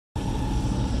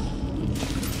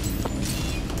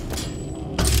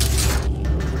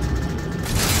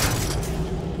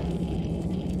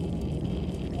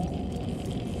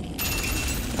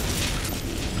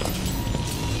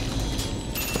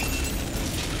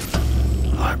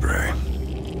library.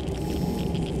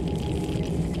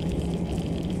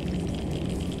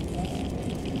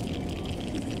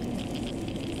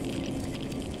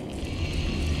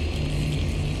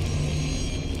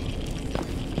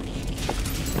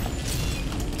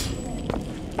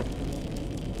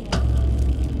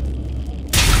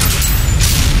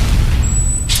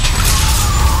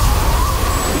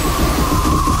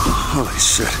 Holy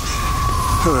shit.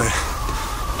 Alright,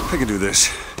 I can do this.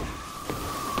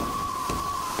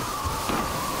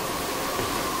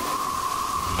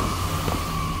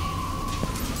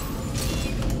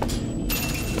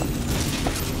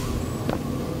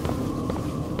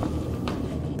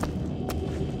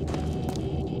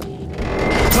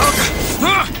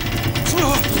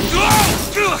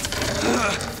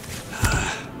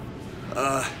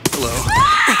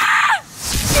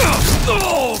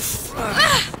 Hello.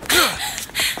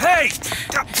 Hey!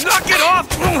 Knock it off!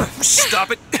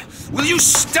 Stop it! Will you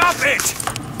stop it?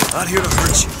 Not here to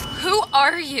hurt you. Who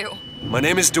are you? My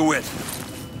name is DeWitt.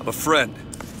 I'm a friend.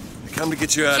 I come to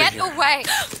get you out of here. Get away!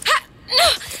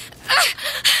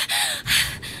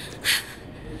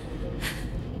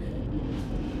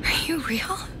 Are you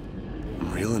real?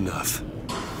 I'm real enough.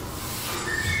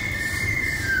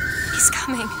 He's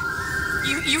coming.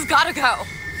 You've gotta go.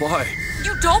 Why?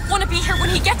 You don't want to be here when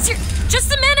he gets here.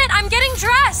 Just a minute, I'm getting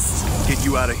dressed. Get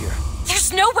you out of here.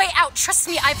 There's no way out. Trust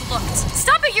me, I've looked.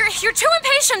 Stop it, you're too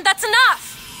impatient. That's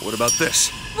enough. What about this?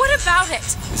 What about it?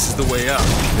 This is the way out,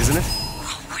 isn't it?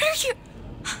 What are you...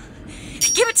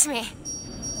 Give it to me.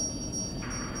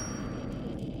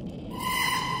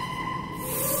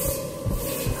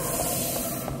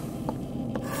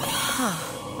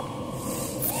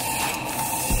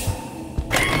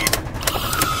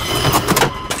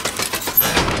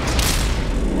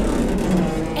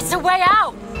 It's a way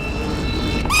out.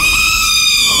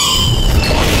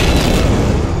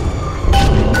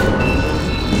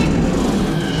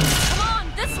 Come on,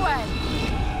 this way.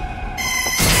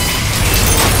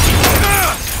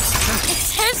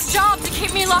 It's his job to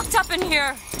keep me locked up in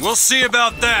here. We'll see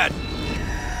about that. Who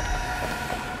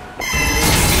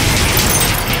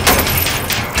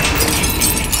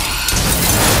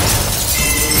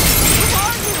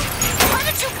are you? Why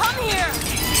did you come here?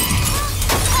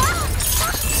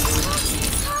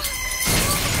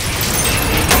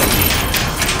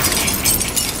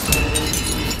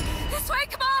 This way,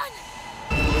 come on!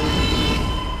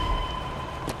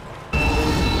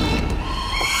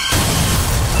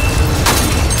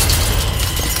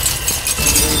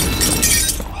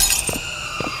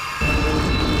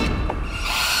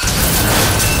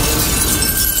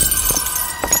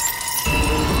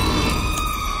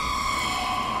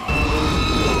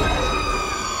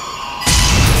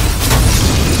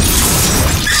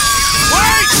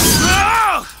 Wait!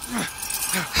 No!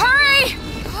 Hurry!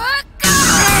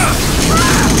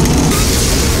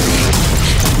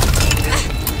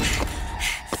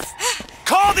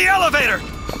 Call the elevator!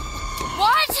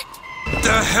 What?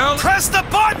 The hell? Press the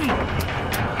button!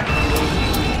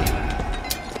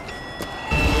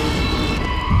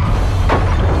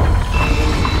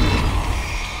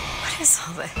 What is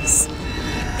all this?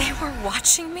 They were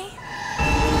watching me?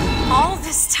 All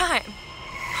this time?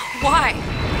 Why?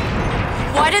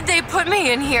 Why did they put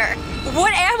me in here?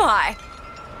 What am I?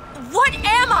 What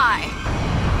am I?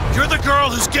 You're the girl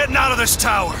who's getting out of this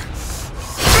tower.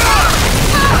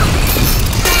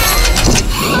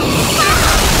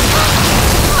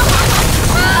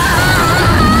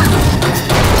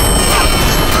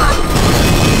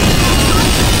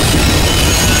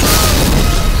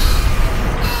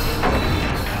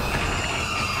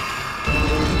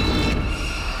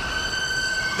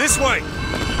 This way!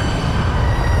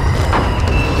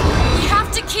 We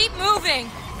have to keep moving.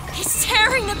 He's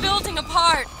tearing the building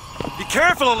apart. Be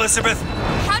careful, Elizabeth!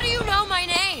 How do you know my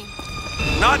name?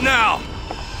 Not now!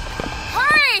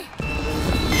 Hurry!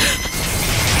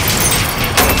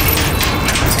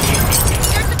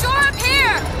 There's a door up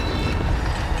here!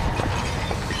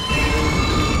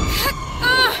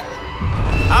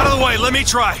 Out of the way, let me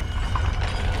try.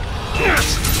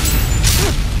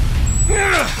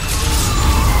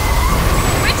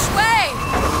 Which way?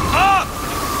 Up!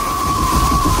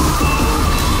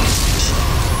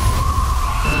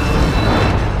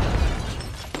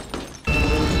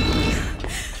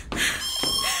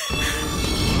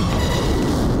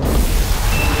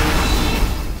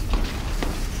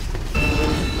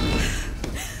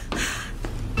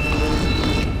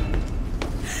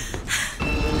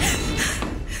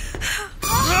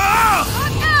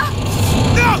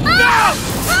 No! No!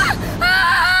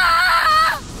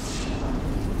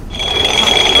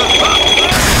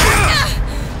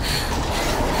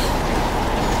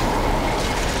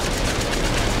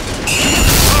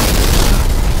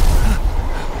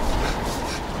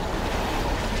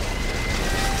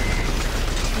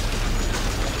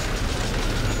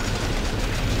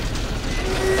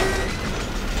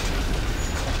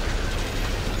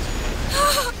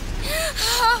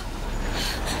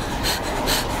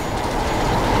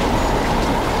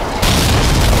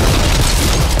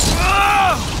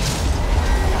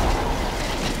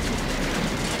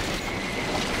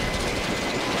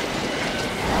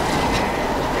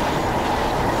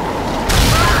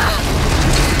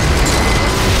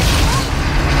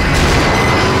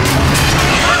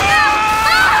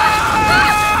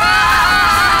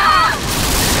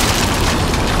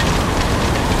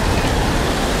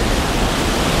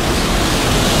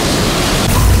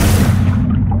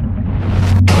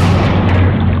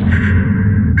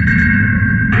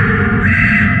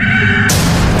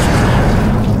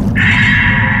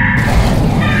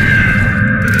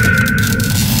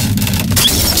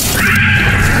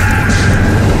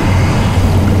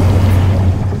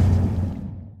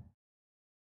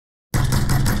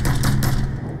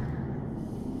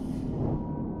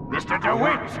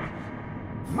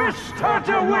 Mr.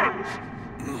 DeWitt!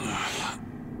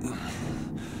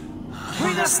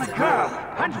 Clean up the girl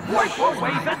and wipe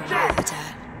away the debt!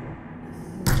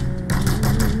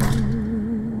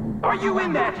 Are you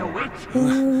in there, DeWitt?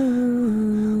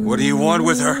 What do you want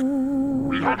with her?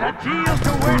 We had a deal,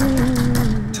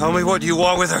 DeWitt! Tell me what you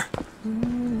want with her.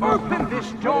 Open this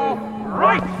door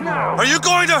right now! Are you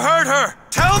going to hurt her?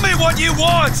 Tell me what you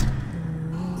want!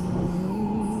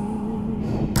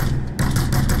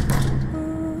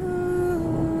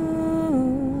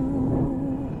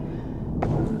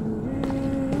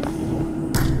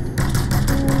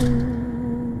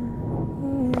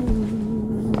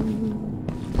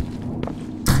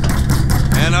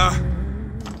 Anna?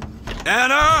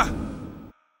 Anna?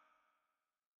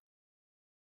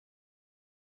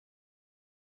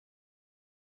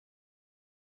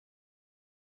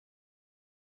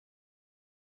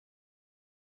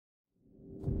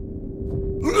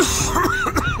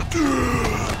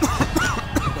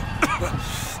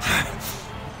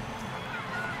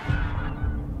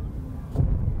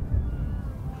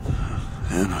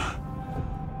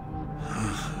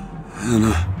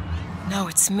 Anna. No,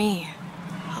 it's me,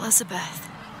 Elizabeth.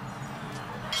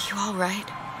 Are you all right?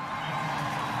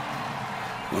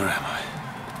 Where am I?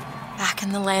 Back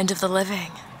in the land of the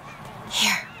living.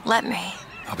 Here, let me.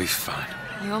 I'll be fine.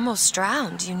 You almost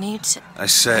drowned. You need to... I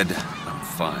said I'm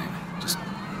fine. Just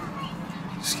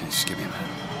give me a minute.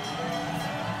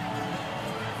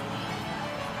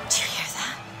 Do you hear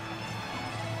that?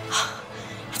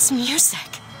 It's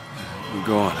music. You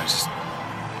go on. I just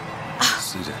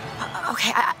need to...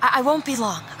 Okay, I won't be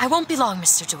long. I won't be long,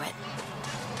 Mr. DeWitt.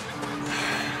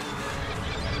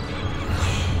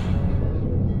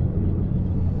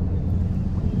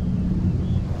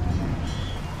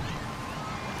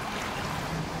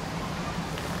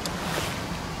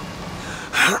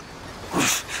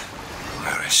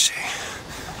 Where is she?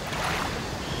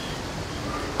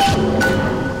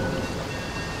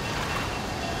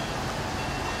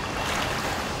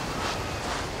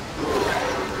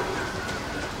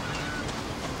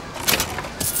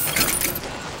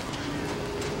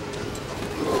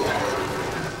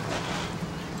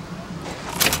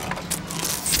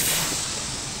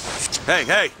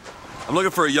 Hey, I'm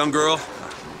looking for a young girl,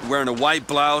 wearing a white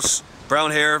blouse,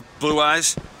 brown hair, blue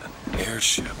eyes. An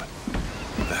airship.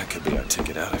 That could be our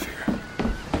ticket out of here.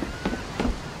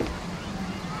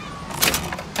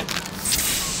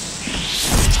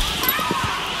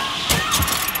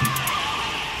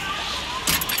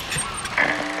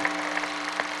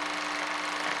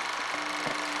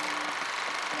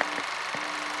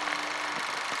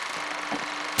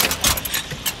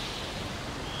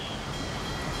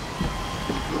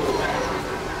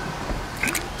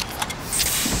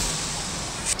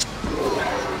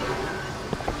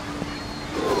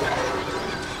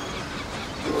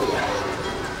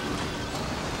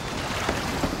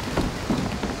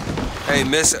 Hey,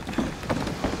 miss...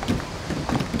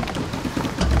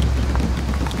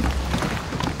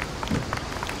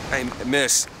 Hey,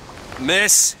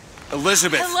 Miss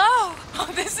Elizabeth. Hello!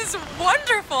 Oh, this is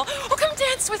wonderful. Oh, come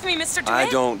dance with me, Mr. DeWitt. I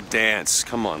don't dance.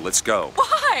 Come on, let's go.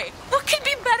 Why? What could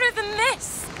be better than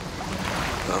this?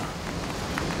 Huh?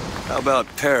 How about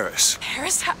Paris?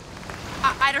 Paris?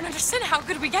 I don't understand. How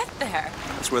could we get there?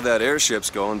 That's where that airship's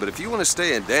going, but if you want to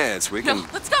stay and dance, we can... No,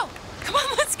 let's go. Come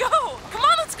on, let's go. Come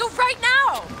on, let's go right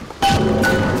now.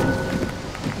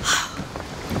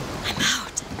 I'm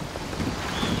out.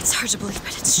 It's hard to believe,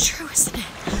 but it's true, isn't it?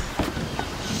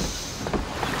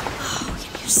 Oh,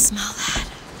 can you smell that?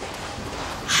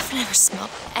 I've never smelled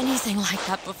anything like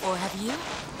that before, have you?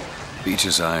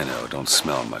 Beaches I know don't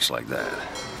smell much like that.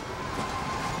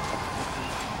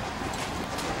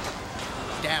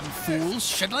 Damn fools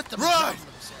should let them... Right!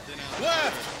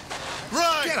 Left!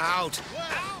 Right! Get out!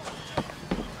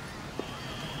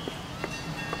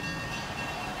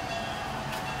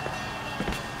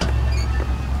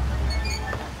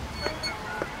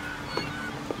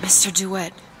 Mr.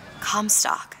 DeWitt,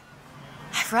 Comstock.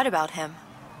 I've read about him.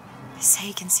 They say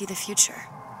he can see the future.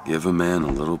 Give a man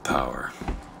a little power.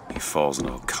 He falls in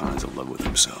all kinds of love with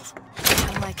himself.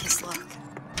 I like his look.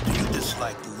 You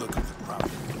dislike the look of the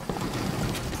problem.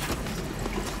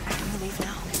 Can we leave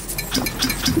now?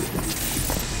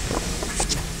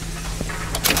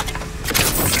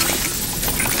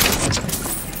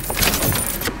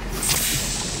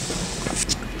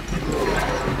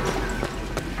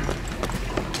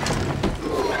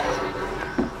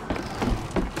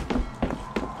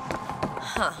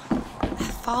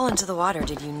 Fall into the water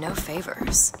did you no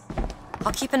favors.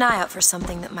 I'll keep an eye out for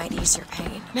something that might ease your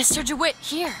pain. Mr. DeWitt,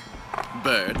 here.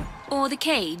 Bird? Or the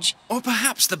cage. Or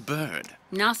perhaps the bird?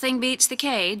 Nothing beats the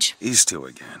cage. These two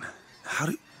again. How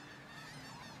do...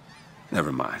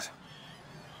 Never mind.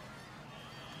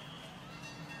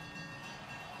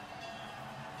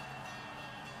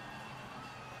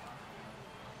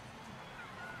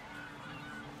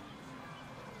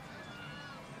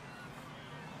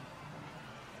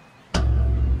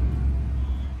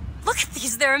 Look at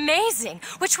these, they're amazing.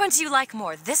 Which one do you like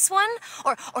more, this one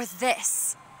or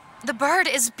this? The bird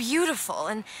is beautiful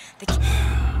and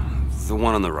The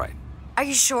one on the right. Are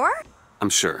you sure? I'm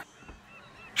sure.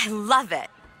 I love it.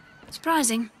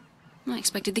 Surprising. I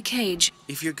expected the cage.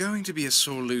 If you're going to be a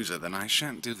sore loser, then I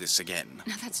shan't do this again.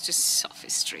 Now that's just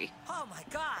sophistry. Oh my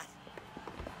God!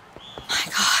 My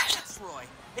God. That's Roy.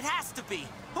 It has to be.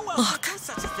 Who else would do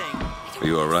such a thing? Are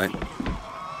you all right?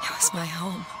 It was my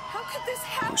home. How could this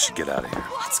happen? We should get out of here.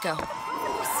 Let's go. You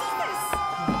see this?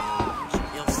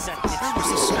 He'll set it.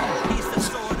 He's the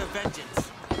sword of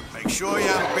vengeance. Make sure you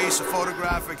have a piece of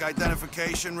photographic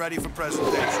identification ready for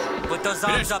presentation. Put those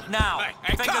arms up now.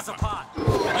 Fingers apart.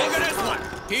 Look at this one.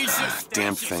 He's just...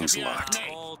 Damn thing's locked.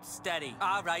 Hold steady.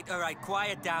 All right,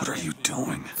 quiet down. What are you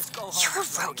doing? Go home. You're a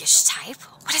roguish type.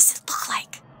 What does it look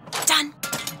like? Done.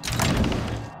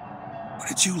 Where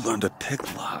did you learn to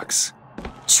pick locks?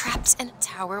 Trapped in a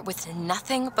tower with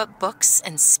nothing but books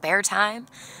and spare time?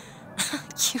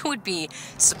 You would be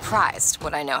surprised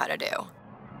what I know how to do.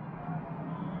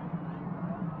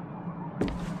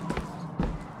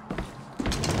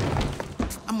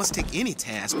 I must take any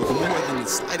task with more than the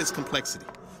slightest complexity,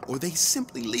 or they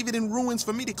simply leave it in ruins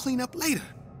for me to clean up later.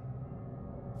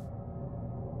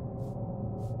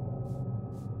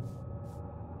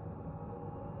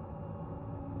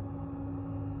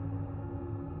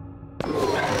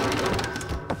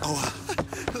 Oh,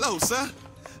 hello, sir.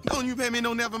 Don't you pay me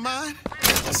no never mind?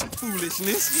 Some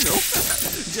foolishness, you know.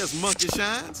 Just monkey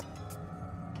shines.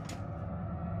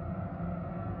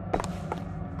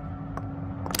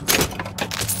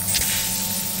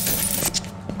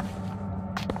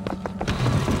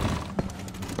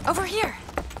 Over here.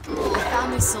 I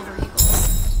found these silver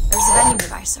eagles. There's a vending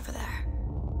device over there.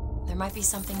 There might be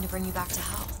something to bring you back to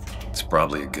health. It's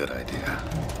probably a good idea.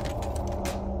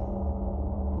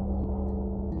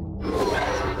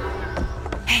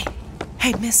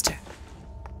 Hey, mister.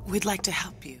 We'd like to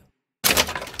help you.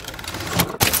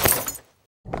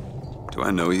 Do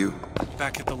I know you?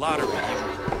 Back at the lottery,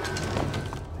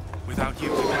 without you,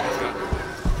 we wouldn't have gotten away.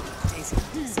 Daisy.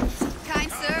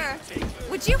 Kind sir,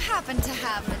 would you happen to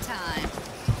have the time?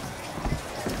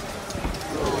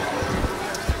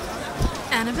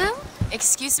 Annabelle?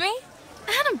 Excuse me?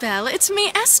 Annabelle, it's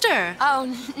me, Esther. Oh,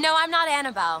 no, I'm not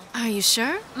Annabelle. Are you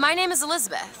sure? My name is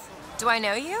Elizabeth. Do I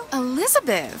know you?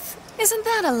 Elizabeth? Isn't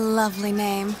that a lovely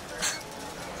name?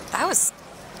 That was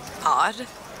odd.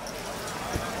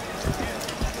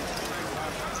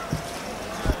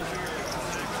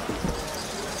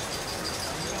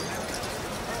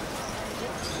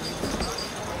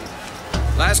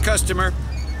 Last customer.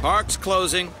 Park's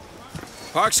closing.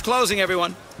 Park's closing,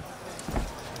 everyone.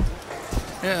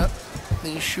 Yeah,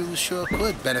 these shoes sure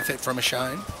could benefit from a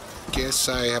shine. Guess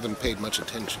I haven't paid much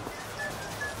attention.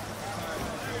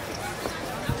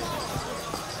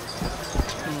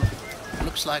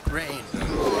 Looks like rain.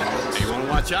 Hey, you want to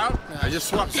watch out? I just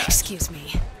swapped that. Excuse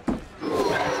me.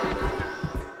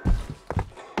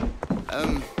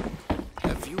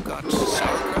 Have you got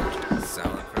sauerkraut?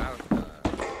 Sauerkraut?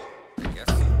 I guess.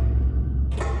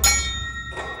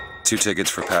 2 tickets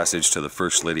for passage to the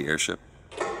First Lady airship.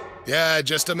 Yeah,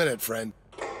 just a minute, friend.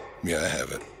 Yeah, I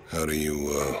have it. How do you,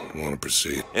 want to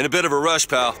proceed? In a bit of a rush,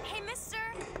 pal. Hey, mister.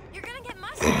 You're gonna get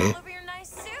mustard all over your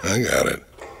nice suit. I got it.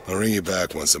 I'll ring you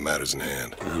back once the matter's in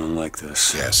hand. I don't like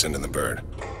this. Yeah, send in the bird.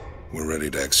 We're ready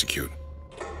to execute.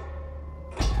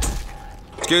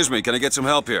 Excuse me, can I get some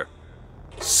help here?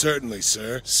 Certainly,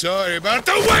 sir. Sorry about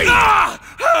the wait!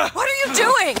 What are you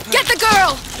doing? Get the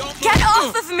girl! Get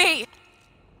off of me!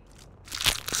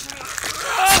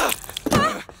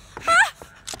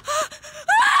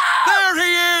 There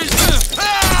he is!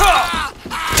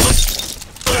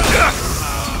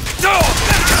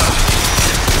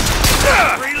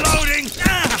 Reloading!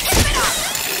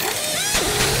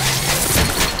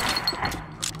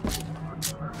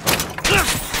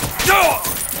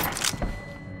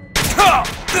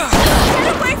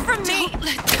 Get away from me!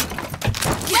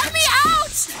 Let me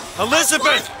out!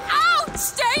 Elizabeth! Out!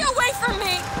 Stay away from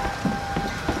me!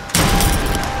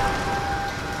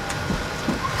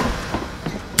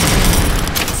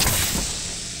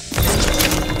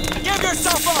 Give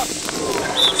yourself up!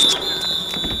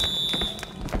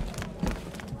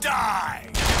 Die!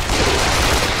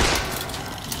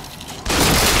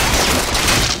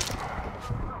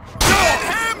 Get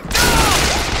him down!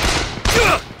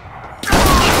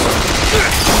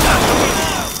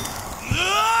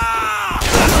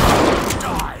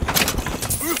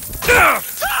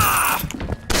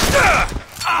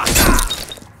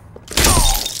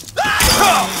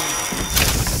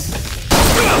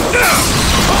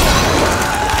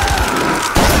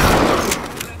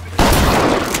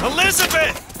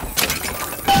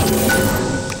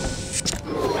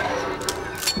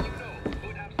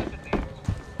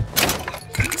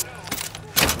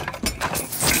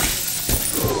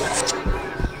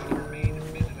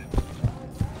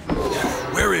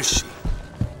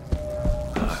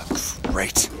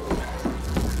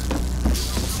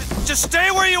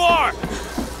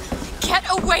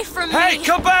 away from me! Hey,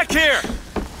 come back here!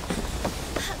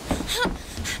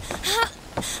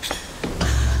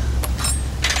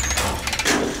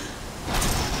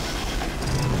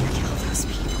 Kill those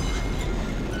people.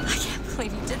 I can't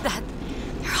believe you did that.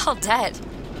 They're all dead.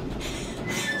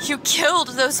 You killed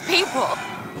those people.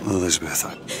 Elizabeth,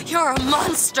 You're a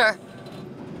monster.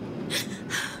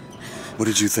 what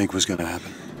did you think was gonna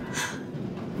happen?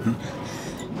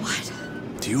 What?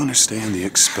 Do you understand the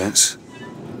expense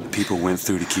people went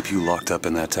through to keep you locked up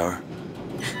in that tower?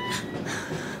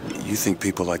 You think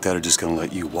people like that are just gonna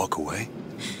let you walk away?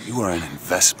 You are an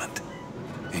investment,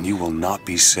 and you will not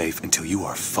be safe until you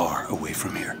are far away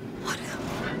from here.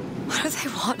 What do they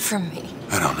want from me?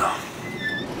 I don't know.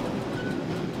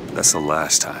 That's the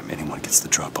last time anyone gets the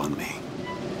drop on me.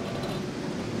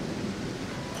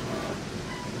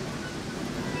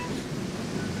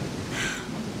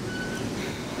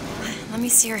 Let me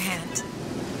see your hand.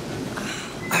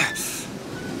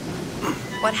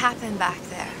 What happened back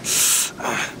there?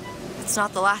 It's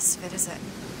not the last of it, is it?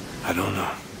 I don't know.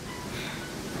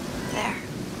 There.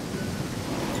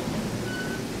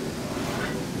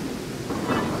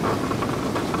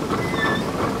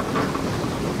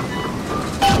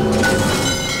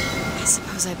 I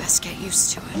suppose I best get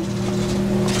used to it.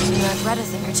 I've read a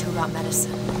thing or two about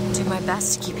medicine. Do my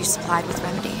best to keep you supplied with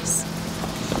remedies.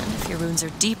 And if your wounds are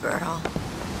deeper, I'll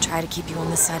try to keep you on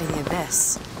this side of the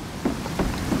abyss.